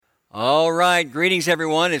All right, greetings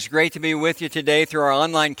everyone. It's great to be with you today through our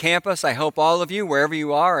online campus. I hope all of you, wherever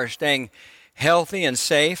you are staying healthy and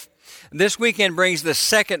safe. This weekend brings the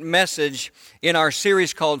second message in our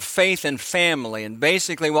series called Faith and Family. And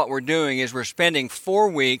basically what we're doing is we're spending 4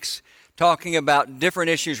 weeks talking about different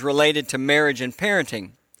issues related to marriage and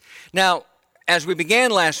parenting. Now, as we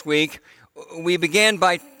began last week, we began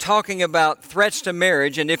by talking about threats to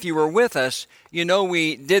marriage, and if you were with us, you know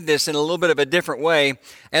we did this in a little bit of a different way,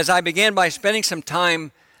 as I began by spending some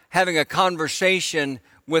time having a conversation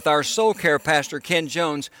with our soul care pastor, Ken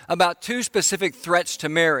Jones, about 2 specific threats to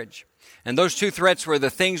marriage. And those 2 threats were the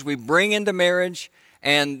things we bring into marriage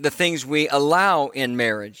and the things we allow in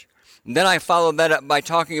marriage. And then I followed that up by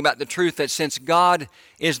talking about the truth that since God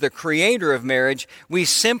is the creator of marriage, we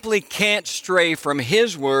simply can't stray from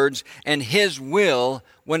His words and His will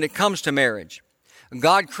when it comes to marriage.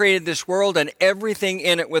 God created this world and everything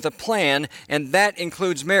in it with a plan, and that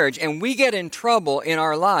includes marriage. And we get in trouble in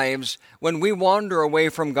our lives when we wander away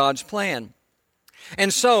from God's plan.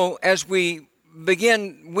 And so, as we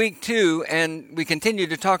begin week 2 and we continue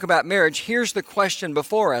to talk about marriage, here's the question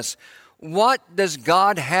before us. What does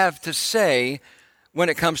God have to say when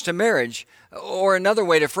it comes to marriage? Or another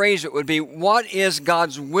way to phrase it would be, what is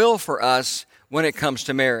God's will for us when it comes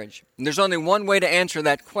to marriage? And there's only one way to answer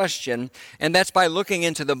that question, and that's by looking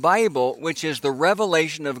into the Bible, which is the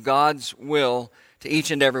revelation of God's will to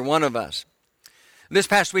each and every one of us. This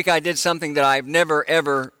past week I did something that I've never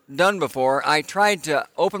ever done before. I tried to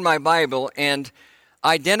open my Bible and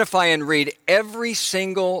identify and read every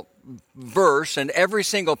single verse and every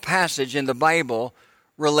single passage in the Bible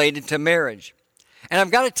related to marriage. And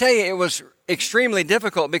I've got to tell you, it was extremely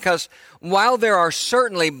difficult because while there are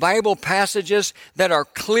certainly Bible passages that are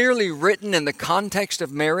clearly written in the context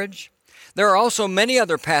of marriage, there are also many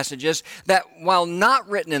other passages that, while not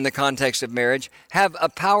written in the context of marriage, have a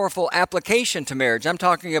powerful application to marriage. I'm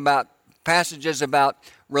talking about passages about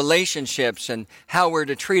relationships and how we're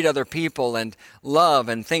to treat other people and love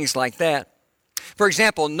and things like that. For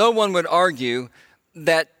example, no one would argue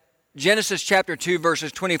that Genesis chapter 2,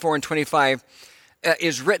 verses 24 and 25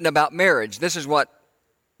 is written about marriage. This is what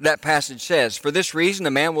that passage says. For this reason,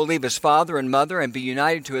 a man will leave his father and mother and be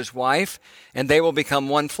united to his wife, and they will become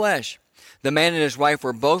one flesh. The man and his wife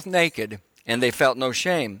were both naked, and they felt no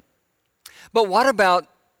shame. But what about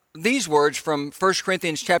these words from 1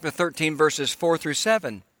 Corinthians chapter 13, verses 4 through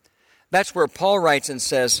 7? That's where Paul writes and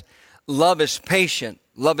says, love is patient,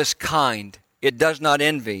 love is kind. It does not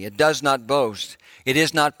envy. It does not boast. It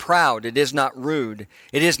is not proud. It is not rude.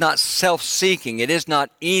 It is not self-seeking. It is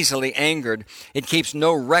not easily angered. It keeps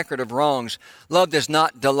no record of wrongs. Love does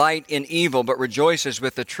not delight in evil, but rejoices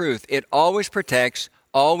with the truth. It always protects,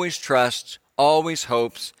 always trusts, always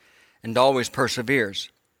hopes, and always perseveres.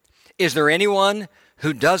 Is there anyone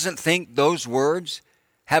who doesn't think those words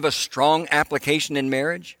have a strong application in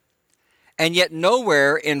marriage? And yet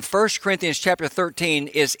nowhere in 1 Corinthians chapter 13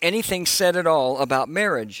 is anything said at all about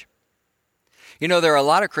marriage. You know, there are a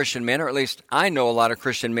lot of Christian men, or at least I know a lot of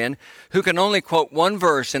Christian men, who can only quote one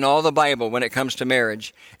verse in all the Bible when it comes to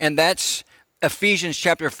marriage. And that's Ephesians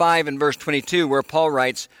chapter 5 and verse 22, where Paul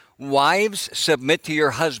writes, wives, submit to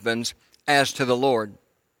your husbands as to the Lord.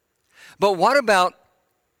 But what about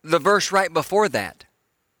the verse right before that?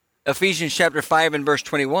 Ephesians chapter 5 and verse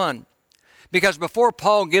 21. Because before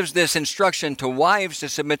Paul gives this instruction to wives to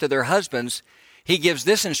submit to their husbands, he gives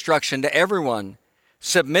this instruction to everyone.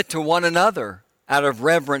 Submit to one another out of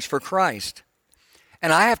reverence for Christ.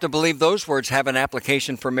 And I have to believe those words have an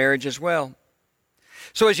application for marriage as well.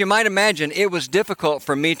 So as you might imagine, it was difficult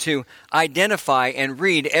for me to identify and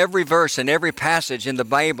read every verse and every passage in the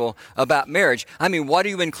Bible about marriage. I mean, what do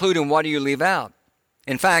you include and what do you leave out?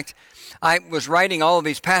 In fact, I was writing all of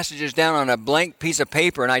these passages down on a blank piece of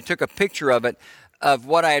paper, and I took a picture of it, of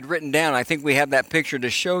what I had written down. I think we have that picture to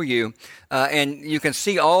show you, and you can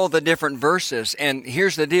see all the different verses. And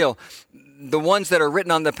here's the deal. The ones that are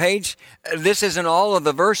written on the page, this isn't all of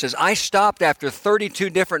the verses. I stopped after 32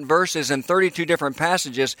 different verses and 32 different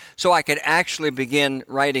passages so I could actually begin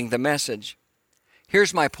writing the message.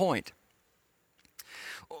 Here's my point.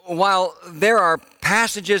 While there are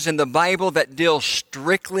passages in the Bible that deal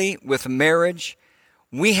strictly with marriage,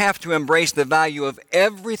 we have to embrace the value of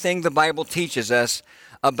everything the Bible teaches us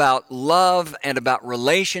about love and about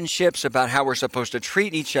relationships, about how we're supposed to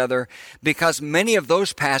treat each other, because many of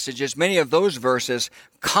those passages, many of those verses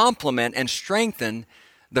complement and strengthen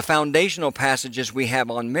the foundational passages we have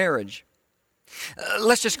on marriage.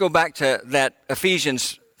 Let's just go back to that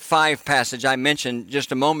Ephesians 5 passage I mentioned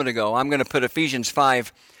just a moment ago. I'm going to put Ephesians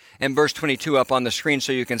 5 and verse 22 up on the screen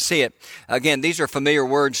so you can see it. Again, these are familiar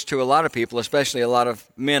words to a lot of people, especially a lot of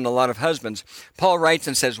men, a lot of husbands. Paul writes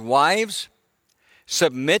and says, "Wives,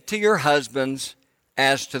 submit to your husbands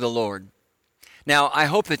as to the Lord." Now, I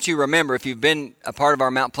hope that you remember, if you've been a part of our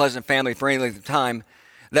Mount Pleasant family for any length of time,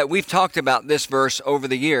 that we've talked about this verse over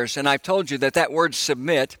the years. And I've told you that that word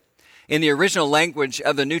submit in the original language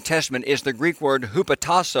of the New Testament is the Greek word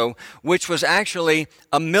hupotasso, which was actually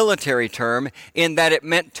a military term in that it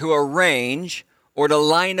meant to arrange or to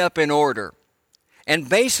line up in order. And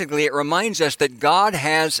basically, it reminds us that God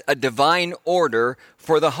has a divine order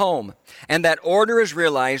for the home. And that order is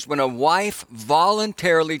realized when a wife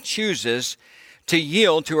voluntarily chooses to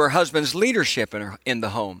yield to her husband's leadership in the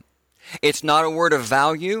home. It's not a word of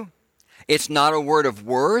value. It's not a word of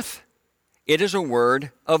worth. It is a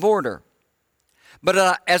word of order.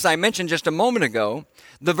 But as I mentioned just a moment ago,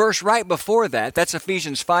 the verse right before that, that's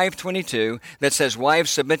Ephesians 5:22, that says, "Wives,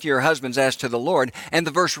 submit to your husbands as to the Lord." And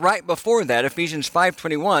the verse right before that, Ephesians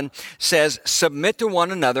 5:21, says, "Submit to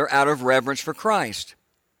one another out of reverence for Christ."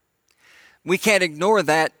 We can't ignore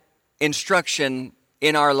that instruction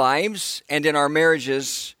in our lives and in our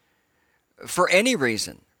marriages for any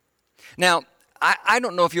reason. Now, I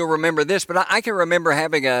don't know if you'll remember this, but I can remember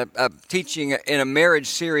having a teaching in a marriage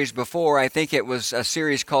series before. I think it was a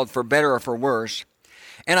series called For Better or For Worse.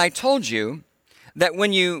 And I told you that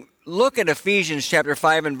when you look at Ephesians chapter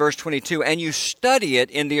 5 and verse 22 and you study it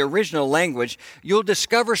in the original language, you'll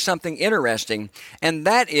discover something interesting. And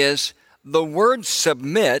that is the word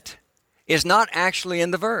submit is not actually in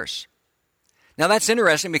the verse. Now that's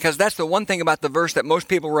interesting because that's the one thing about the verse that most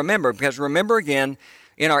people remember. Because remember again,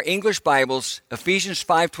 in our English Bibles, Ephesians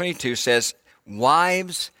 5:22 says,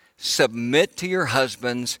 "Wives, submit to your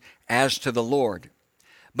husbands as to the Lord."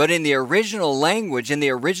 But in the original language, in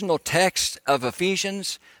the original text of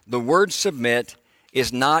Ephesians, the word submit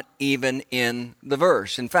is not even in the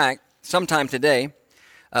verse. In fact, sometime today,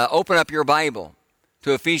 open up your Bible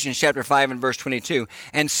to Ephesians chapter 5 and verse 22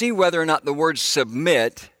 and see whether or not the word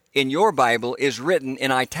submit in your Bible is written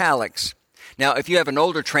in italics. Now, if you have an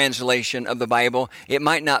older translation of the Bible, it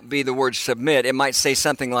might not be the word submit. It might say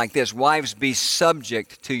something like this: "Wives, be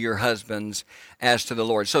subject to your husbands as to the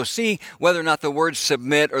Lord." So see whether or not the words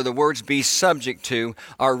submit or the words be subject to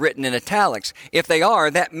are written in italics. If they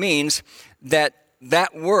are, that means that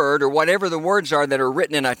that word or whatever the words are that are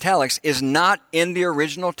written in italics is not in the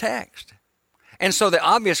original text. And so the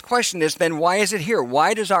obvious question is then, why is it here?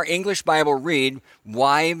 Why does our English Bible read,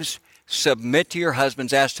 "Wives, submit to your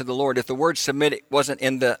husbands as to the Lord," if the word submit wasn't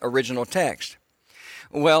in the original text?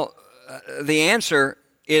 Well, the answer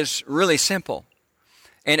is really simple.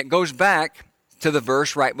 And it goes back to the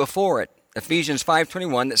verse right before it, Ephesians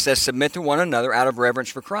 5:21, that says, "Submit to one another out of reverence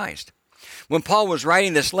for Christ." When Paul was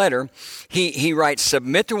writing this letter, he writes,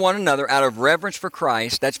 "Submit to one another out of reverence for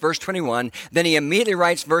Christ." That's verse 21. Then he immediately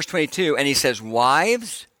writes verse 22, and he says,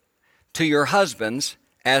 "Wives, to your husbands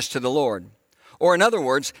as to the Lord." Or in other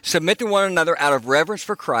words, submit to one another out of reverence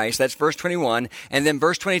for Christ. That's verse 21. And then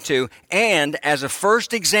verse 22, and as a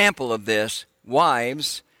first example of this,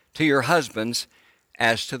 wives, to your husbands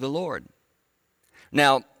as to the Lord.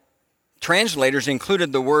 Now, translators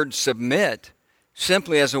included the word submit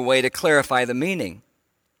simply as a way to clarify the meaning.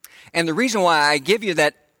 And the reason why I give you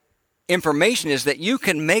that information is that you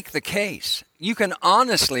can make the case. You can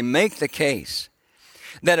honestly make the case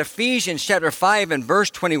that Ephesians chapter 5 and verse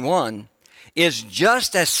 21 is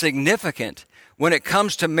just as significant when it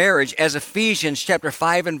comes to marriage as Ephesians chapter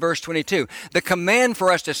 5 and verse 22. The command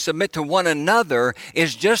for us to submit to one another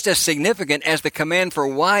is just as significant as the command for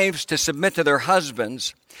wives to submit to their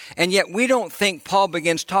husbands. And yet we don't think Paul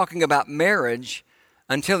begins talking about marriage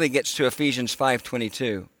until he gets to Ephesians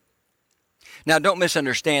 5:22. Now, don't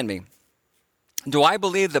misunderstand me. Do I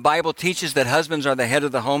believe the Bible teaches that husbands are the head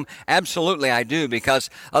of the home? Absolutely I do, because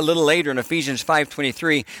a little later in Ephesians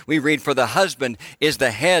 5:23, we read, "For the husband is the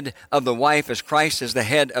head of the wife as Christ is the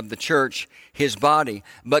head of the church, his body."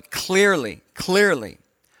 But clearly,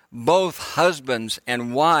 both husbands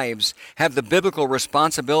and wives have the biblical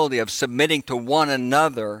responsibility of submitting to one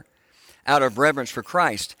another out of reverence for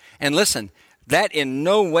Christ. And listen, that in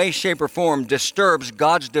no way, shape, or form disturbs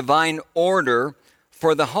God's divine order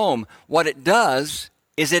for the home. What it does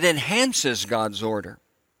is it enhances God's order.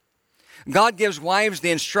 God gives wives the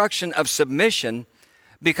instruction of submission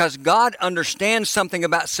because God understands something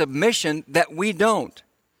about submission that we don't.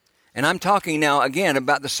 And I'm talking now again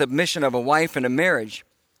about the submission of a wife in a marriage.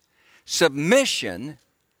 Submission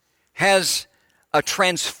has a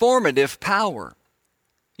transformative power.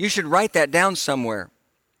 You should write that down somewhere.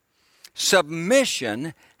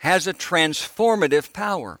 Submission has a transformative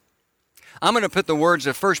power. I'm going to put the words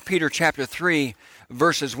of 1 Peter chapter 3,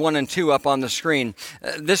 verses 1 and 2 up on the screen.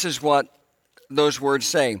 This is what those words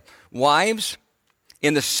say. Wives,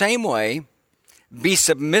 in the same way, be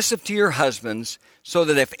submissive to your husbands, so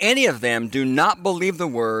that if any of them do not believe the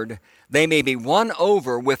word, they may be won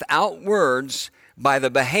over without words by the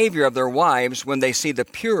behavior of their wives when they see the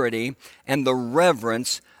purity and the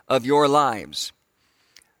reverence of your lives.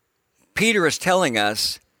 Peter is telling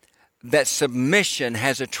us that submission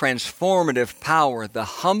has a transformative power. The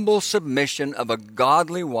humble submission of a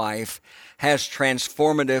godly wife has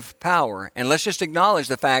transformative power. And let's just acknowledge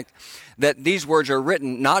the fact that these words are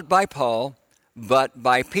written not by Paul, but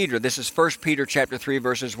by Peter. This is 1 Peter chapter 3,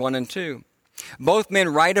 verses 1 and 2. Both men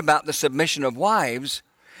write about the submission of wives,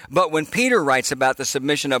 but when Peter writes about the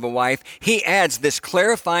submission of a wife, he adds this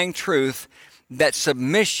clarifying truth that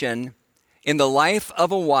submission in the life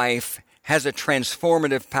of a wife has a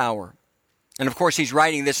transformative power. And of course, he's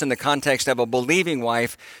writing this in the context of a believing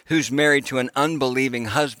wife who's married to an unbelieving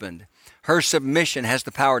husband. Her submission has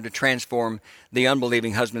the power to transform the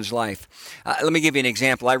unbelieving husband's life. Let me give you an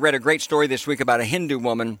example. I read a great story this week about a Hindu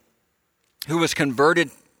woman who was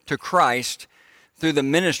converted to Christ through the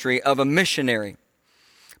ministry of a missionary.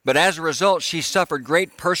 But as a result, she suffered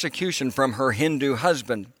great persecution from her Hindu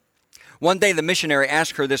husband. One day, the missionary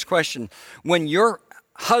asked her this question: when your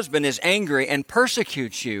husband is angry and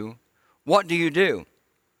persecutes you, what do you do?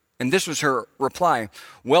 And this was her reply: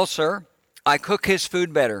 well, sir, I cook his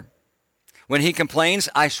food better. When he complains,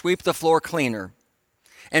 I sweep the floor cleaner.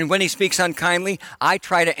 And when he speaks unkindly, I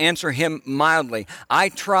try to answer him mildly. I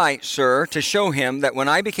try, sir, to show him that when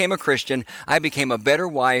I became a Christian, I became a better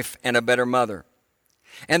wife and a better mother.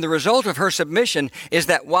 And the result of her submission is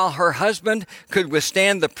that while her husband could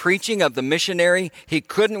withstand the preaching of the missionary, he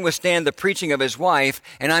couldn't withstand the preaching of his wife.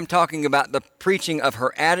 And I'm talking about the preaching of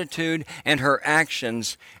her attitude and her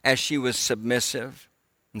actions as she was submissive.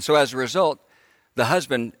 And so as a result, the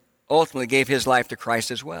husband ultimately gave his life to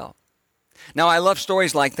Christ as well. Now, I love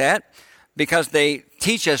stories like that because they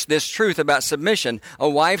teach us this truth about submission. A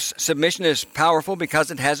wife's submission is powerful because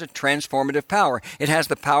it has a transformative power. It has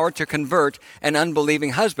the power to convert an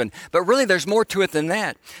unbelieving husband. But really, there's more to it than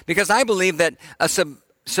that, because I believe that a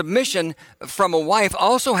submission from a wife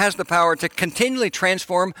also has the power to continually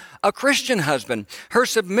transform a Christian husband. Her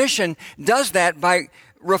submission does that by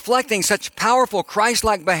reflecting such powerful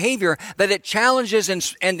Christ-like behavior that it challenges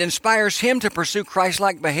and inspires him to pursue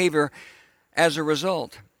Christ-like behavior as a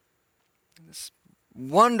result. This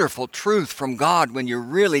wonderful truth from God when you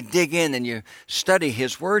really dig in and you study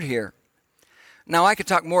His Word here. Now, I could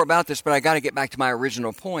talk more about this, but I got to get back to my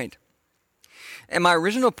original point. And my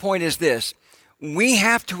original point is this: we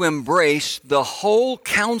have to embrace the whole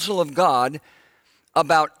counsel of God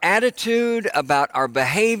about attitude, about our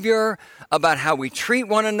behavior, about how we treat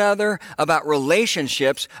one another, about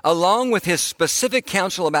relationships, along with His specific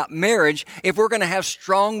counsel about marriage, if we're going to have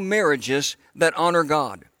strong marriages that honor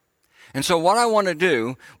God. And so what I want to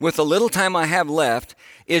do with the little time I have left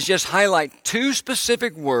is just highlight two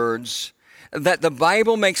specific words that the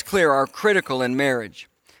Bible makes clear are critical in marriage.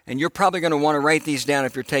 And you're probably going to want to write these down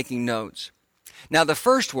if you're taking notes. Now, the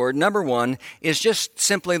first word, number one, is just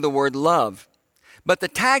simply the word love. But the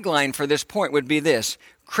tagline for this point would be this: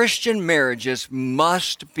 Christian marriages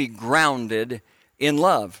must be grounded in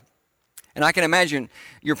love. And I can imagine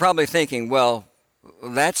you're probably thinking, well,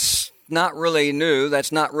 that's not really new,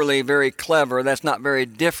 that's not really very clever, that's not very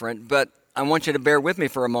different, but I want you to bear with me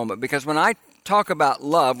for a moment, because when I talk about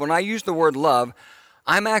love, when I use the word love,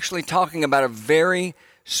 I'm actually talking about a very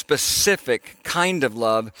specific kind of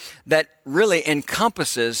love that really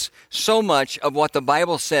encompasses so much of what the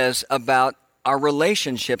Bible says about our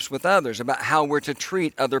relationships with others, about how we're to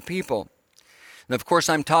treat other people. And of course,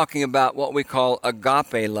 I'm talking about what we call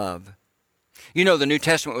agape love. You know, the New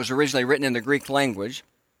Testament was originally written in the Greek language,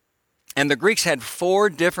 and the Greeks had 4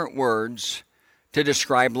 different words to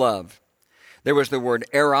describe love. There was the word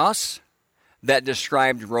eros, that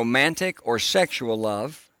described romantic or sexual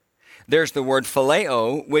love. There's the word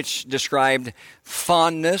phileo, which described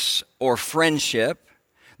fondness or friendship.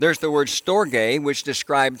 There's the word storge, which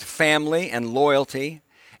described family and loyalty.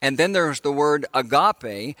 And then there's the word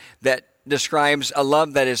agape, that describes a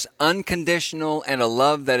love that is unconditional and a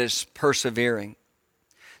love that is persevering.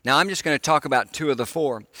 Now, I'm just going to talk about 2 of the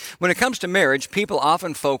 4. When it comes to marriage, people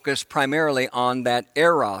often focus primarily on that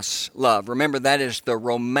eros love. Remember, that is the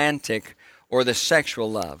romantic or the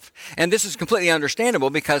sexual love. And this is completely understandable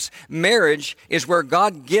because marriage is where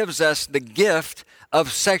God gives us the gift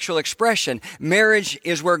of sexual expression. Marriage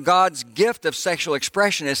is where God's gift of sexual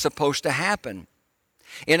expression is supposed to happen.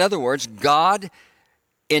 In other words, God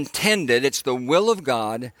intended, it's the will of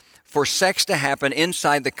God for sex to happen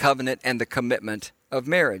inside the covenant and the commitment of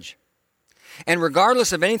marriage. And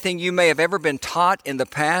regardless of anything you may have ever been taught in the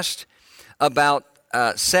past about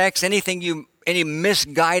sex, any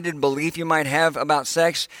misguided belief you might have about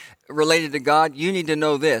sex related to God, you need to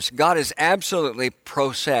know this. God is absolutely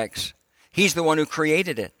pro-sex. He's the one who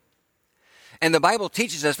created it. And the Bible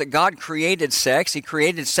teaches us that God created sex. He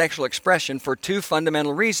created sexual expression for two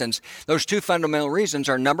fundamental reasons. Those two fundamental reasons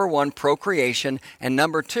are, number one, procreation, and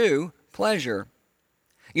number two, pleasure.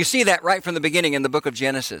 You see that right from the beginning in the book of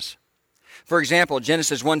Genesis. For example,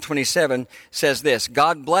 Genesis 1:27 says this,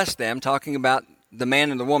 God blessed them, talking about the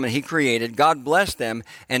man and the woman he created. God blessed them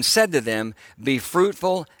and said to them, be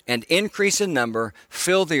fruitful and increase in number,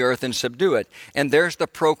 fill the earth and subdue it. And there's the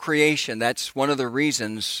procreation. That's one of the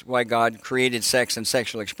reasons why God created sex and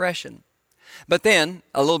sexual expression. But then,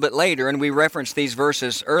 a little bit later, and we referenced these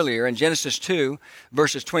verses earlier, in Genesis 2,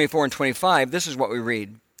 verses 24 and 25, this is what we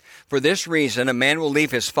read. For this reason, a man will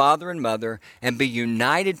leave his father and mother and be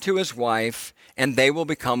united to his wife, and they will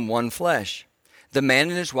become one flesh. The man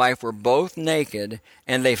and his wife were both naked,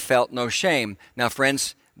 and they felt no shame. Now,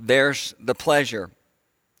 friends, there's the pleasure.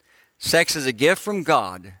 Sex is a gift from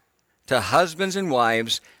God to husbands and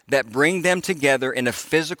wives that bring them together in a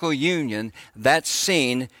physical union. That's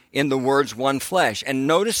seen in the words one flesh. And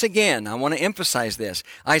notice again, I want to emphasize this.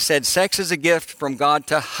 I said sex is a gift from God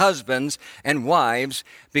to husbands and wives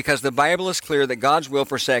because the Bible is clear that God's will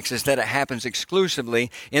for sex is that it happens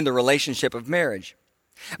exclusively in the relationship of marriage.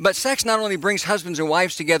 But sex not only brings husbands and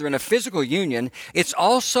wives together in a physical union, it's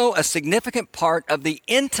also a significant part of the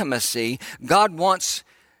intimacy God wants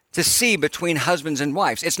to see between husbands and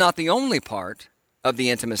wives. It's not the only part of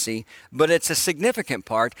the intimacy, but it's a significant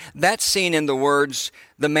part. That's seen in the words,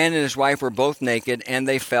 the man and his wife were both naked and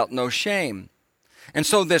they felt no shame. And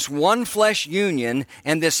so this one flesh union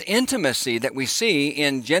and this intimacy that we see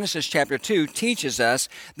in Genesis chapter 2 teaches us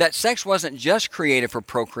that sex wasn't just created for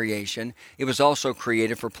procreation, it was also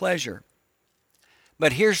created for pleasure.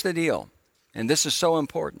 But here's the deal, and this is so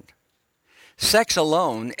important. Sex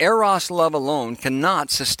alone, eros love alone,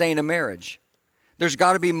 cannot sustain a marriage. There's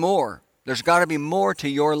got to be more. There's got to be more to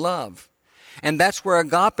your love. And that's where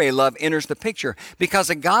agape love enters the picture, because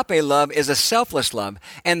agape love is a selfless love,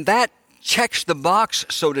 and that checks the box,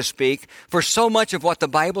 so to speak, for so much of what the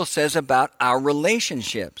Bible says about our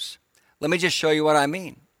relationships. Let me just show you what I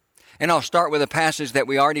mean. And I'll start with a passage that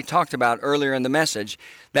we already talked about earlier in the message,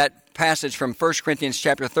 that passage from 1 Corinthians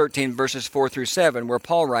chapter 13, verses 4 through 7, where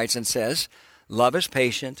Paul writes and says, love is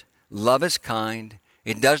patient, love is kind,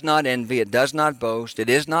 it does not envy, it does not boast, it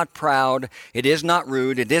is not proud, it is not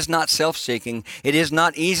rude, it is not self-seeking, it is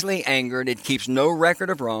not easily angered, it keeps no record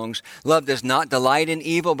of wrongs. Love does not delight in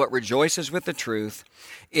evil, but rejoices with the truth.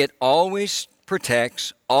 It always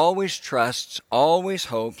protects, always trusts, always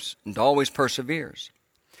hopes, and always perseveres.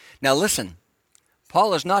 Now listen,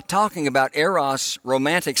 Paul is not talking about eros,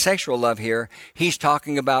 romantic sexual love here. He's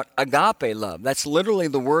talking about agape love. That's literally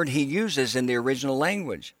the word he uses in the original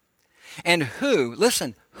language. And who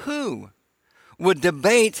would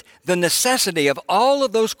debate the necessity of all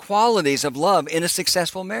of those qualities of love in a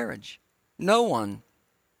successful marriage? No one.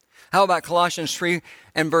 How about Colossians 3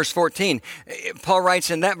 and verse 14? Paul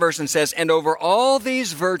writes in that verse and says, and over all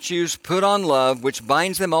these virtues put on love, which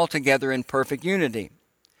binds them all together in perfect unity.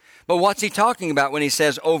 But what's he talking about when he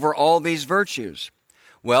says over all these virtues?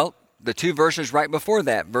 Well, the two verses right before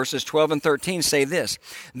that, verses 12 and 13 say this,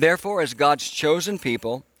 therefore as God's chosen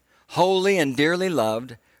people, holy and dearly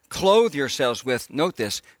loved, clothe yourselves with, note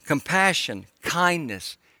this, compassion,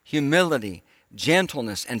 kindness, humility,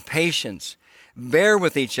 gentleness, and patience. Bear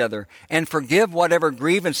with each other and forgive whatever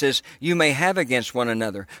grievances you may have against one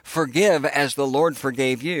another. Forgive as the Lord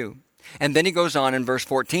forgave you. And then he goes on in verse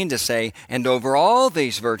 14 to say, and over all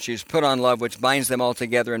these virtues put on love, which binds them all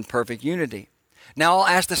together in perfect unity. Now I'll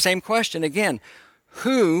ask the same question again.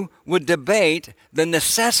 Who would debate the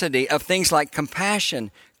necessity of things like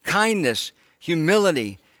compassion, kindness,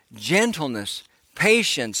 humility, gentleness,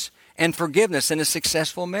 patience, and forgiveness in a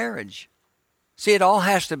successful marriage? See, it all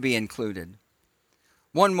has to be included.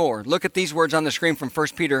 One more. Look at these words on the screen from 1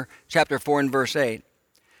 Peter chapter 4 and verse 8.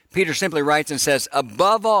 Peter simply writes and says,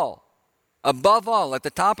 above all, at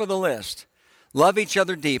the top of the list, love each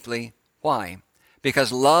other deeply. Why?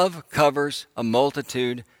 Because love covers a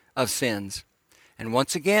multitude of sins. And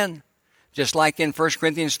once again, just like in 1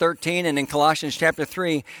 Corinthians 13 and in Colossians chapter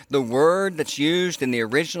 3, the word that's used in the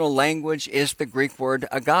original language is the Greek word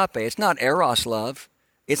agape. It's not eros love.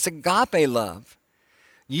 It's agape love.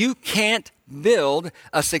 You can't build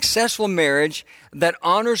a successful marriage that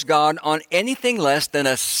honors God on anything less than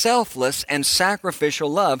a selfless and sacrificial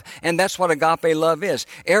love. And that's what agape love is.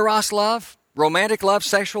 Eros love, romantic love,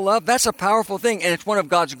 sexual love, that's a powerful thing. And it's one of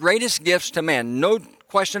God's greatest gifts to man. No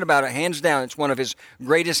question about it, hands down, it's one of his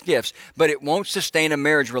greatest gifts. But it won't sustain a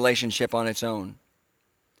marriage relationship on its own.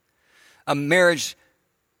 A marriage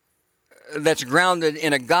that's grounded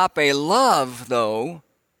in agape love, though,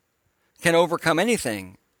 can overcome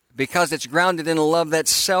anything because it's grounded in a love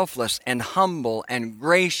that's selfless and humble and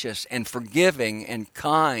gracious and forgiving and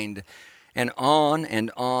kind and on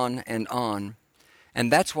and on and on.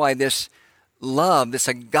 And that's why this love, this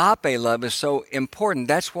agape love, is so important.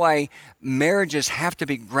 That's why marriages have to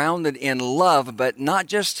be grounded in love, but not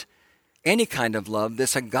just any kind of love,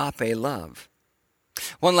 this agape love.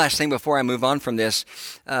 One last thing before I move on from this.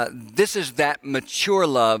 This is that mature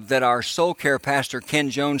love that our soul care pastor Ken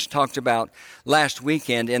Jones talked about last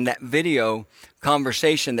weekend in that video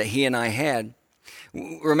conversation that he and I had.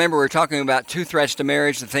 Remember, we're talking about two threats to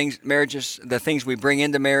marriage, the things we bring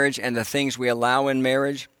into marriage and the things we allow in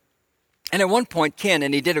marriage. And at one point, Ken,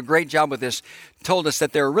 and he did a great job with this, told us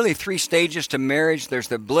that there are really three stages to marriage. There's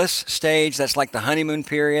the bliss stage, that's like the honeymoon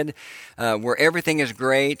period, where everything is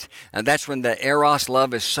great. That's when the eros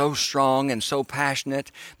love is so strong and so passionate.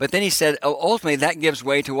 But then he said, ultimately, that gives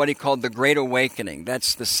way to what he called the great awakening.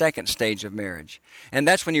 That's the second stage of marriage. And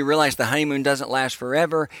that's when you realize the honeymoon doesn't last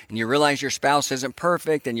forever, and you realize your spouse isn't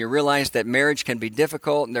perfect, and you realize that marriage can be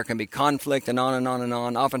difficult, and there can be conflict, and on and on and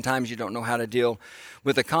on. Oftentimes, you don't know how to deal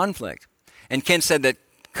with the conflict. And Ken said that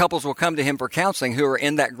couples will come to him for counseling who are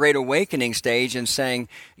in that great awakening stage and saying,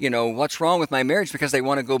 what's wrong with my marriage? Because they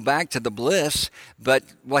want to go back to the bliss. But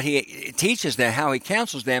what he teaches them, how he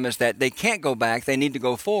counsels them, is that they can't go back. They need to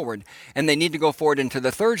go forward. And they need to go forward into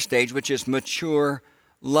the third stage, which is mature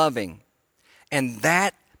loving. And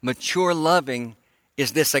that mature loving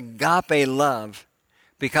is this agape love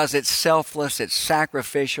because it's selfless, it's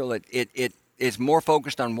sacrificial, it is more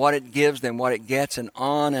focused on what it gives than what it gets, and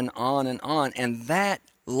on and on and on. And that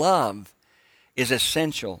love is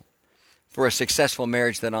essential for a successful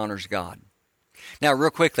marriage that honors God. Now,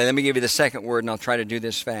 real quickly, let me give you the second word, and I'll try to do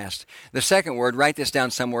this fast. The second word, write this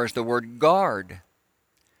down somewhere, is the word guard.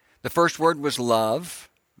 The first word was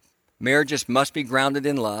love. Marriages must be grounded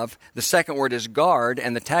in love. The second word is guard,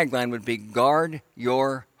 and the tagline would be guard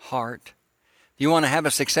your heart. If you want to have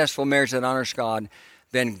a successful marriage that honors God,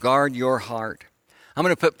 then guard your heart. I'm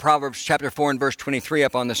going to put Proverbs chapter 4 and verse 23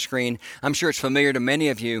 up on the screen. I'm sure it's familiar to many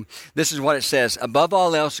of you. This is what it says. Above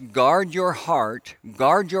all else, guard your heart,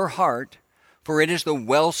 for it is the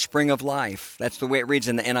wellspring of life. That's the way it reads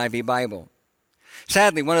in the NIV Bible.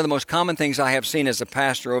 Sadly, one of the most common things I have seen as a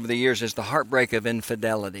pastor over the years is the heartbreak of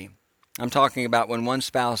infidelity. I'm talking about when one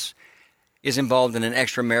spouse is involved in an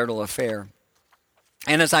extramarital affair.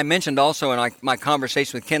 And as I mentioned also in my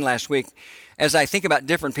conversation with Ken last week, as I think about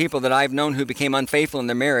different people that I've known who became unfaithful in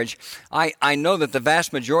their marriage, I know that the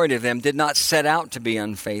vast majority of them did not set out to be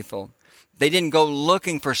unfaithful. They didn't go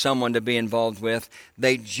looking for someone to be involved with.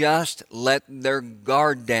 They just let their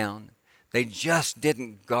guard down. They just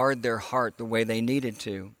didn't guard their heart the way they needed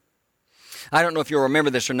to. I don't know if you'll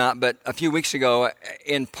remember this or not, but a few weeks ago,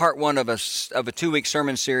 in part one of a 2-week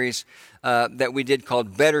sermon series that we did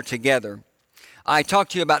called Better Together, I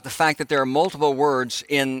talked to you about the fact that there are multiple words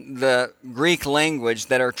in the Greek language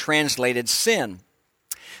that are translated sin.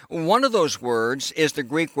 One of those words is the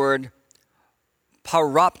Greek word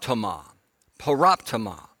paroptoma.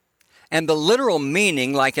 And the literal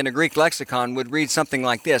meaning, like in a Greek lexicon, would read something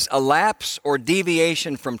like this: a lapse or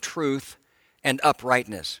deviation from truth and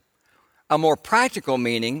uprightness. A more practical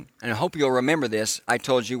meaning, and I hope you'll remember this, I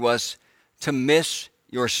told you, was to miss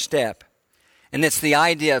your step. And it's the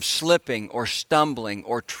idea of slipping or stumbling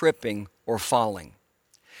or tripping or falling.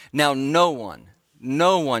 Now, no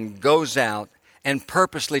one goes out and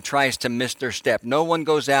purposely tries to miss their step. No one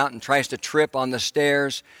goes out and tries to trip on the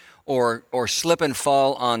stairs or slip and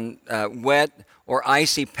fall on wet or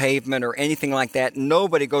icy pavement or anything like that.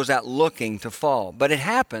 Nobody goes out looking to fall. But it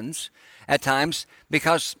happens at times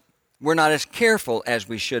because we're not as careful as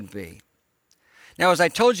we should be. Now, as I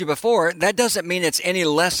told you before, that doesn't mean it's any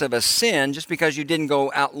less of a sin just because you didn't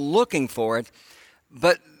go out looking for it.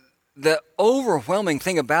 But the overwhelming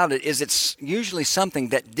thing about it is it's usually something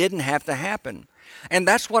that didn't have to happen. And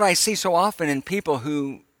that's what I see so often in people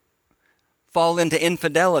who fall into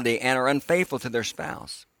infidelity and are unfaithful to their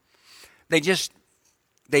spouse. They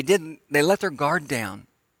let their guard down.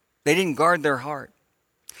 They didn't guard their heart.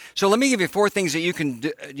 So let me give you 4 things that you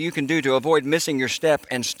can do to avoid missing your step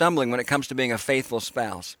and stumbling when it comes to being a faithful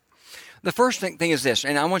spouse. The first thing is this,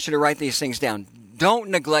 and I want you to write these things down. Don't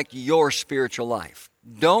neglect your spiritual life.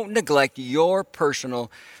 Don't neglect your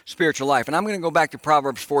personal spiritual life. And I'm going to go back to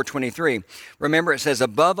Proverbs 4:23. Remember, it says,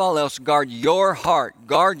 above all else, guard your heart,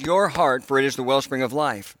 for it is the wellspring of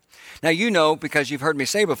life. Now, you know, because you've heard me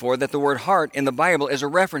say before, that the word heart in the Bible is a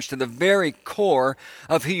reference to the very core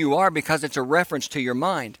of who you are, because it's a reference to your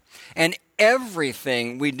mind. And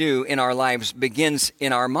everything we do in our lives begins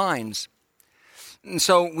in our minds. And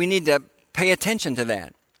so we need to pay attention to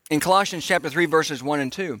that. In Colossians chapter 3, verses 1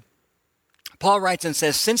 and 2, Paul writes and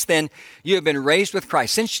says, since then you have been raised with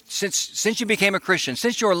Christ. Since you became a Christian,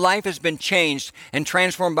 since your life has been changed and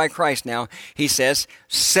transformed by Christ now, he says,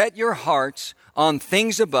 set your hearts on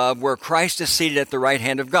things above where Christ is seated at the right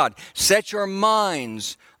hand of God. Set your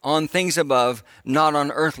minds on things above, not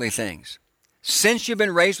on earthly things. Since you've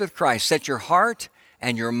been raised with Christ, set your heart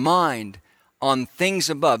and your mind on things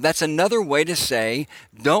above. That's another way to say,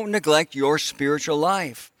 don't neglect your spiritual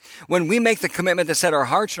life. When we make the commitment to set our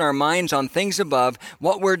hearts and our minds on things above,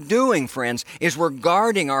 what we're doing, friends, is we're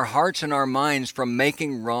guarding our hearts and our minds from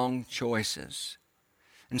making wrong choices.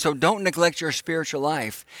 And so don't neglect your spiritual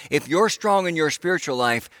life. If you're strong in your spiritual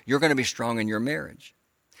life, you're going to be strong in your marriage.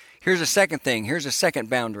 Here's a second thing. Here's a second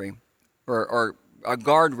boundary, or a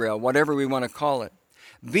guardrail, whatever we want to call it.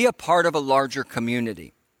 Be a part of a larger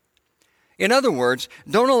community. In other words,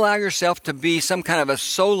 don't allow yourself to be some kind of a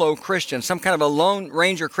solo Christian, some kind of a lone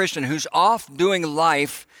ranger Christian who's off doing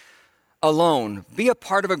life alone. Be a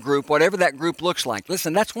part of a group, whatever that group looks like.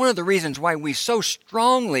 Listen, that's one of the reasons why we so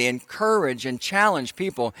strongly encourage and challenge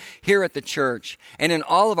people here at the church and in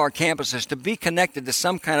all of our campuses to be connected to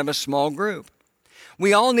some kind of a small group.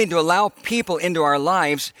 We all need to allow people into our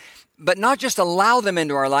lives, but not just allow them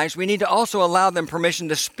into our lives, we need to also allow them permission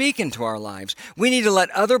to speak into our lives. We need to let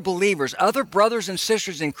other believers, other brothers and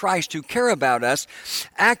sisters in Christ who care about us,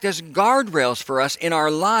 act as guardrails for us in our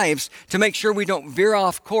lives to make sure we don't veer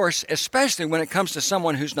off course, especially when it comes to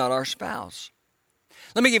someone who's not our spouse.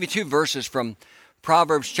 Let me give you two verses from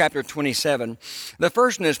Proverbs chapter 27. The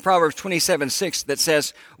first one is Proverbs 27:6 that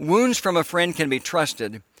says, wounds from a friend can be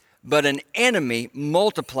trusted, but an enemy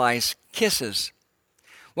multiplies kisses.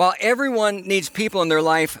 While everyone needs people in their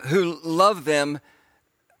life who love them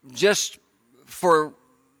just for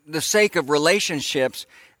the sake of relationships,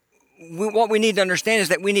 what we need to understand is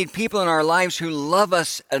that we need people in our lives who love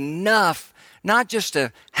us enough, not just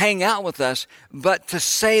to hang out with us, but to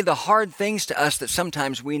say the hard things to us that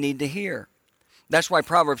sometimes we need to hear. That's why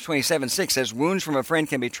Proverbs 27:6 says, wounds from a friend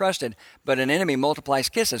can be trusted, but an enemy multiplies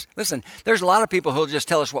kisses. Listen, there's a lot of people who'll just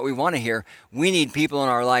tell us what we want to hear. We need people in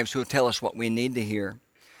our lives who'll tell us what we need to hear.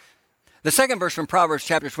 The second verse from Proverbs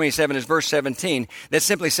chapter 27 is verse 17 that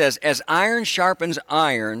simply says, as iron sharpens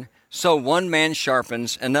iron, so one man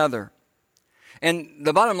sharpens another. And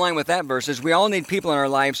the bottom line with that verse is we all need people in our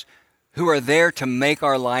lives who are there to make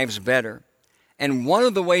our lives better. And one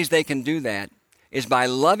of the ways they can do that is by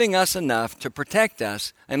loving us enough to protect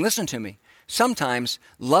us. And listen to me, sometimes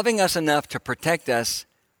loving us enough to protect us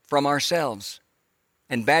from ourselves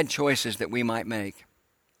and bad choices that we might make.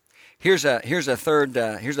 Here's a third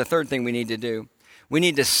thing we need to do. We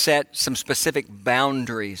need to set some specific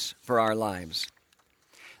boundaries for our lives.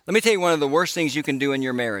 Let me tell you one of the worst things you can do in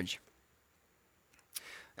your marriage.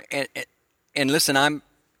 And listen,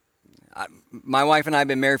 my wife and I have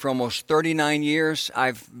been married for almost 39 years.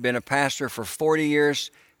 I've been a pastor for 40 years,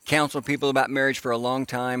 counseled people about marriage for a long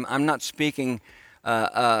time. I'm not speaking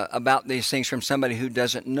about these things from somebody who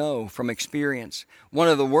doesn't know from experience. One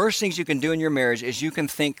of the worst things you can do in your marriage is you can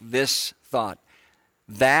think this thought,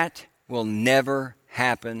 that will never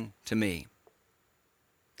happen to me.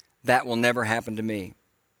 That will never happen to me.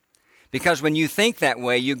 Because when you think that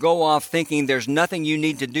way, you go off thinking there's nothing you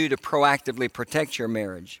need to do to proactively protect your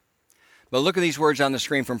marriage. But look at these words on the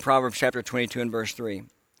screen from Proverbs chapter 22 and verse 3.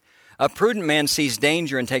 A prudent man sees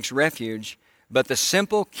danger and takes refuge, but the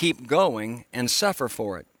simple keep going and suffer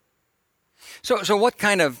for it. So what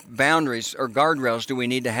kind of boundaries or guardrails do we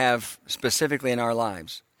need to have specifically in our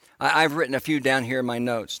lives? I've written a few down here in my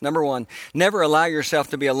notes. Number one, never allow yourself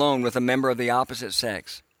to be alone with a member of the opposite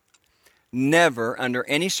sex. Never, under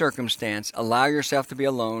any circumstance, allow yourself to be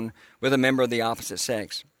alone with a member of the opposite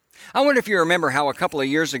sex. I wonder if you remember how a couple of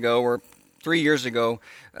years ago, or 3 years ago,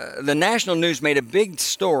 the national news made a big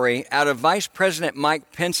story out of Vice President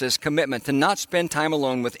Mike Pence's commitment to not spend time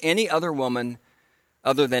alone with any other woman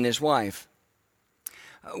other than his wife.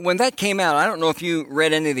 When that came out, I don't know if you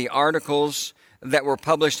read any of the articles that were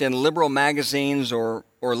published in liberal magazines or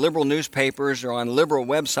liberal newspapers or on liberal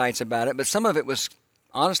websites about it, but some of it was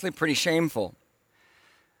honestly pretty shameful.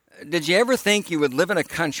 Did you ever think you would live in a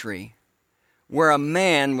country where a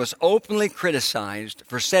man was openly criticized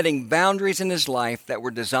for setting boundaries in his life that were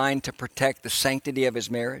designed to protect the sanctity of his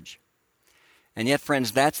marriage. And yet,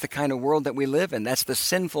 friends, that's the kind of world that we live in. That's the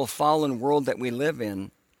sinful, fallen world that we live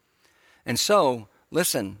in. And so,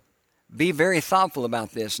 listen, be very thoughtful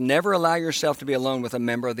about this. Never allow yourself to be alone with a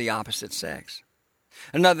member of the opposite sex.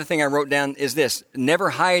 Another thing I wrote down is this: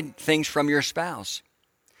 never hide things from your spouse.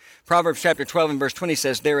 Proverbs chapter 12 and verse 20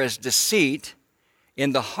 says, there is deceit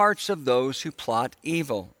in the hearts of those who plot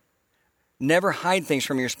evil. Never hide things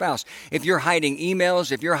from your spouse. If you're hiding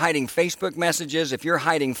emails, if you're hiding Facebook messages, if you're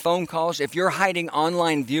hiding phone calls, if you're hiding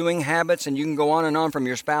online viewing habits, and you can go on and on from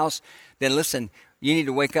your spouse, then listen, you need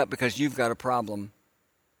to wake up because you've got a problem.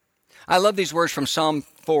 I love these words from Psalm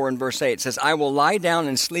 4 and verse 8. It says, I will lie down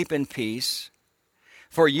and sleep in peace,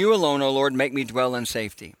 for you alone, O Lord, make me dwell in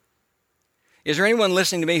safety. Is there anyone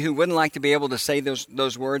listening to me who wouldn't like to be able to say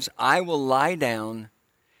those words? I will lie down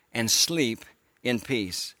and sleep in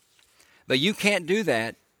peace. But you can't do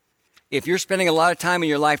that if you're spending a lot of time in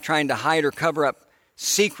your life trying to hide or cover up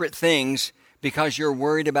secret things because you're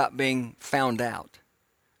worried about being found out.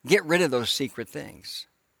 Get rid of those secret things.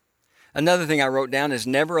 Another thing I wrote down is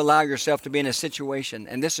never allow yourself to be in a situation,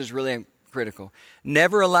 and this is really critical,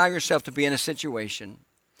 never allow yourself to be in a situation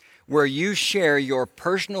where you share your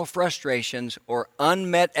personal frustrations or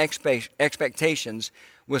unmet expectations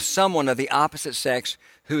with someone of the opposite sex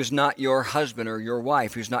who's not your husband or your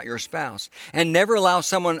wife, who's not your spouse. And never allow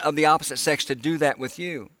someone of the opposite sex to do that with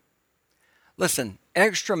you. Listen,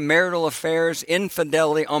 extramarital affairs,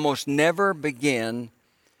 infidelity almost never begin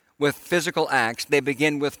with physical acts. They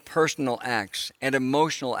begin with personal acts and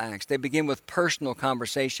emotional acts. They begin with personal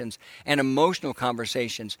conversations and emotional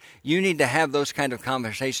conversations. You need to have those kind of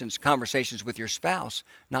conversations with your spouse,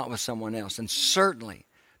 not with someone else, and certainly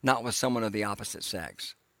not with someone of the opposite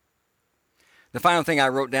sex. The final thing I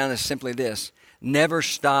wrote down is simply this: never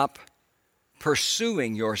stop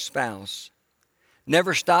pursuing your spouse.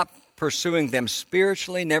 Never stop pursuing them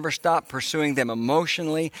spiritually, never stop pursuing them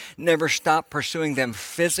emotionally, never stop pursuing them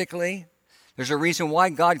physically. There's a reason why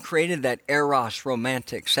God created that eros,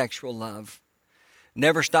 romantic, sexual love.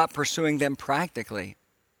 Never stop pursuing them practically.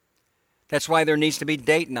 That's why there needs to be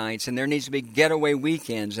date nights, and there needs to be getaway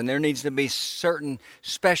weekends, and there needs to be certain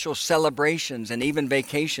special celebrations and even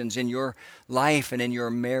vacations in your life and in your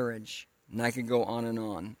marriage. And I could go on and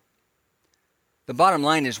on. The bottom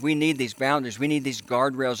line is we need these boundaries. We need these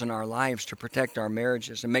guardrails in our lives to protect our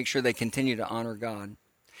marriages and make sure they continue to honor God.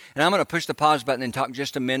 And I'm going to push the pause button and talk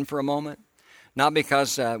just to men for a moment. Not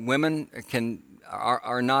because women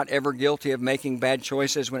are not ever guilty of making bad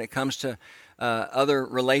choices when it comes to other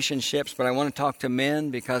relationships, but I want to talk to men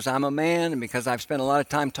because I'm a man and because I've spent a lot of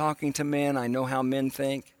time talking to men. I know how men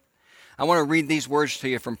think. I want to read these words to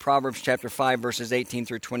you from Proverbs chapter 5, verses 18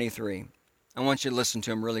 through 23. I want you to listen to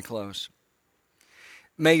them really close.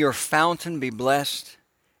 May your fountain be blessed,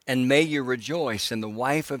 and may you rejoice in the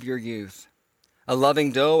wife of your youth. A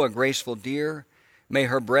loving doe, a graceful deer, may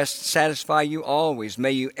her breast satisfy you always.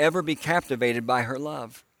 May you ever be captivated by her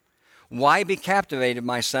love. Why be captivated,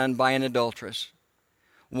 my son, by an adulteress?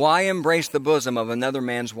 Why embrace the bosom of another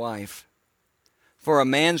man's wife? For a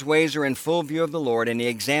man's ways are in full view of the Lord, and he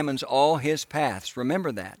examines all his paths.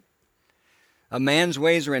 Remember that. A man's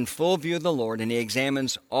ways are in full view of the Lord, and he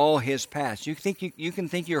examines all his paths. You can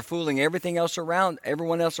think you're fooling everyone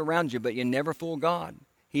else around you, but you never fool God.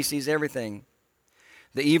 He sees everything.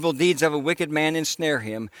 The evil deeds of a wicked man ensnare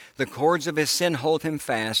him. The cords of his sin hold him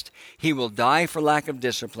fast. He will die for lack of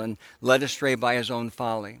discipline, led astray by his own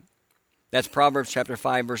folly. That's Proverbs chapter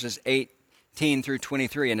 5, verses 18 through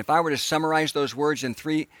 23. And if I were to summarize those words in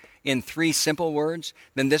three simple words,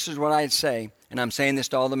 then this is what I'd say. And I'm saying this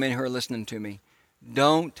to all the men who are listening to me.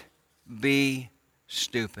 Don't be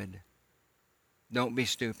stupid. Don't be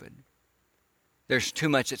stupid. There's too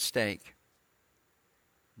much at stake.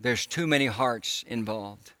 There's too many hearts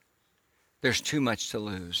involved. There's too much to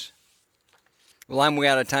lose. Well, I'm way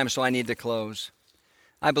out of time, so I need to close.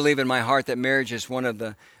 I believe in my heart that marriage is one of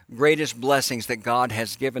the greatest blessings that God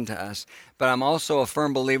has given to us. But I'm also a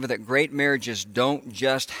firm believer that great marriages don't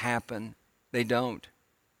just happen. They don't.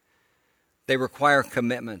 They require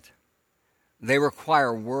commitment. They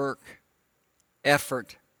require work,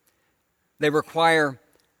 effort. They require,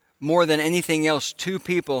 more than anything else, two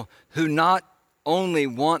people who not only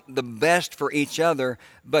want the best for each other,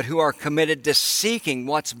 but who are committed to seeking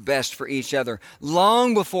what's best for each other,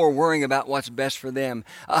 long before worrying about what's best for them.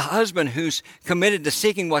 A husband who's committed to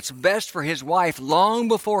seeking what's best for his wife, long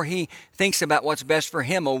before he thinks about what's best for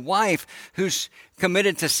him. A wife who's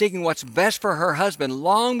committed to seeking what's best for her husband,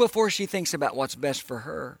 long before she thinks about what's best for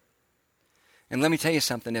her. And let me tell you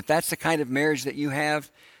something. If that's the kind of marriage that you have,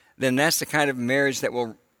 then that's the kind of marriage that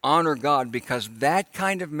will honor God, because that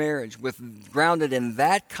kind of marriage, grounded in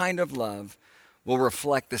that kind of love, will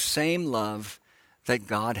reflect the same love that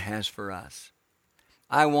God has for us.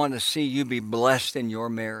 I want to see you be blessed in your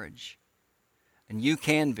marriage. And you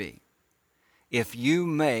can be if you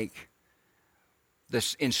make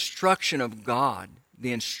this instruction of God,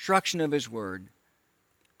 the instruction of His Word,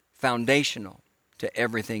 foundational to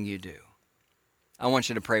everything you do. I want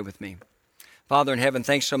you to pray with me. Father in heaven,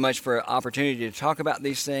 thanks so much for an opportunity to talk about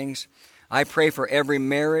these things. I pray for every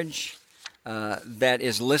marriage that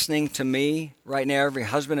is listening to me right now, every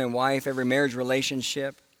husband and wife, every marriage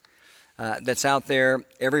relationship that's out there,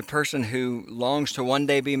 every person who longs to one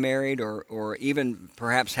day be married or even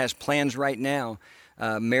perhaps has plans right now.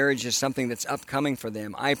 Marriage is something that's upcoming for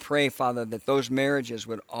them. I pray, Father, that those marriages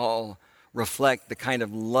would all reflect the kind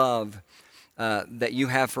of love that you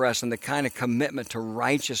have for us and the kind of commitment to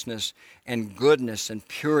righteousness and goodness and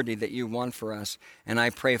purity that you want for us. And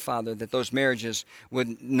I pray, Father, that those marriages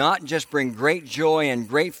would not just bring great joy and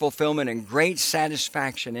great fulfillment and great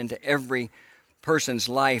satisfaction into every person's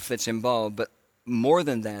life that's involved, but more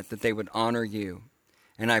than that, that they would honor you.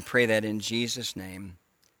 And I pray that in Jesus' name,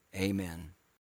 amen.